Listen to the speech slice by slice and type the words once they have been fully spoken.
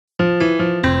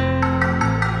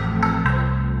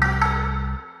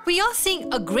we are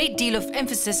seeing a great deal of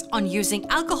emphasis on using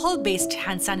alcohol-based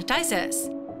hand sanitizers.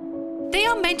 They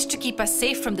are meant to keep us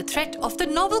safe from the threat of the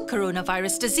novel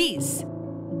coronavirus disease.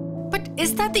 But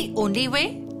is that the only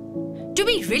way? Do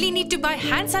we really need to buy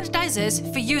hand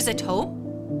sanitizers for use at home?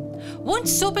 Won't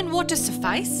soap and water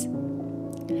suffice?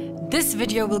 This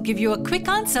video will give you a quick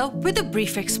answer with a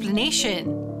brief explanation.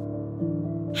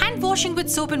 Hand washing with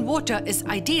soap and water is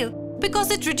ideal because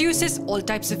it reduces all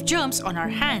types of germs on our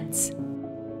hands.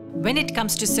 When it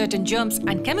comes to certain germs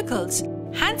and chemicals,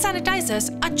 hand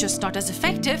sanitizers are just not as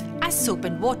effective as soap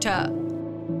and water.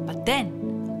 But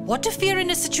then, what if you're in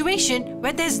a situation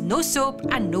where there's no soap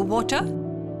and no water?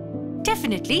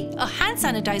 Definitely, a hand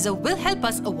sanitizer will help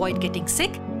us avoid getting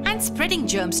sick and spreading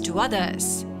germs to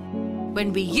others.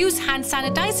 When we use hand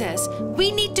sanitizers,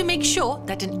 we need to make sure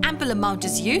that an ample amount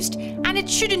is used and it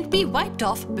shouldn't be wiped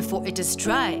off before it is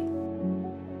dry.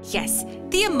 Yes,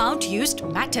 the amount used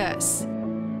matters.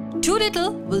 Too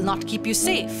little will not keep you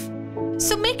safe.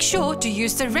 So make sure to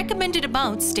use the recommended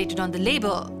amount stated on the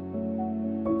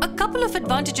label. A couple of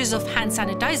advantages of hand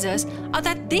sanitizers are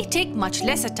that they take much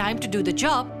lesser time to do the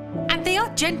job and they are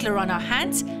gentler on our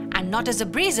hands and not as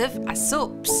abrasive as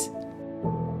soaps.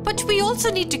 But we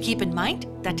also need to keep in mind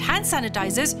that hand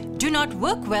sanitizers do not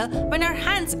work well when our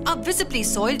hands are visibly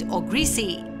soiled or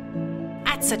greasy.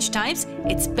 At such times,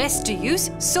 it's best to use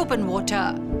soap and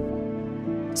water.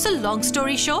 So long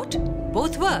story short,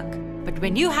 both work. But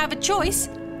when you have a choice,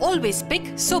 always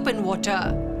pick soap and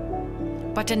water.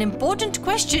 But an important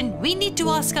question we need to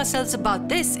ask ourselves about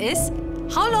this is,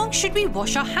 how long should we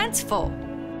wash our hands for?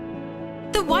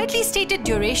 The widely stated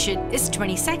duration is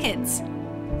 20 seconds.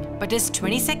 But is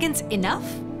 20 seconds enough?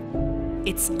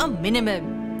 It's a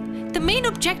minimum. The main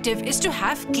objective is to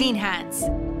have clean hands.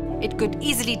 It could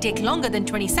easily take longer than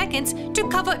 20 seconds to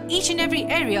cover each and every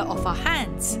area of our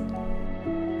hands.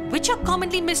 Which are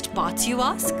commonly missed parts, you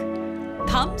ask?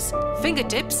 Thumbs,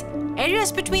 fingertips, areas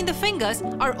between the fingers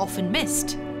are often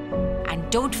missed. And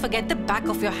don't forget the back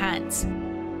of your hands.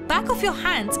 Back of your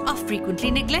hands are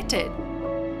frequently neglected.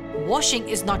 Washing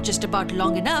is not just about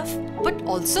long enough, but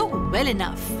also well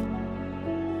enough.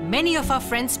 Many of our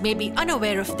friends may be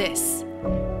unaware of this.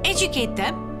 Educate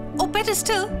them, or better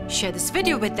still, share this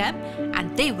video with them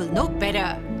and they will know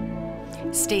better.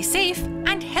 Stay safe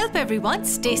and help everyone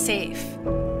stay safe.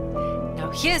 Now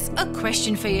here's a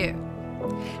question for you.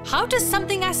 How does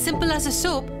something as simple as a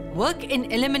soap work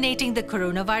in eliminating the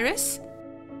coronavirus?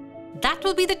 That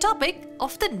will be the topic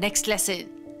of the next lesson.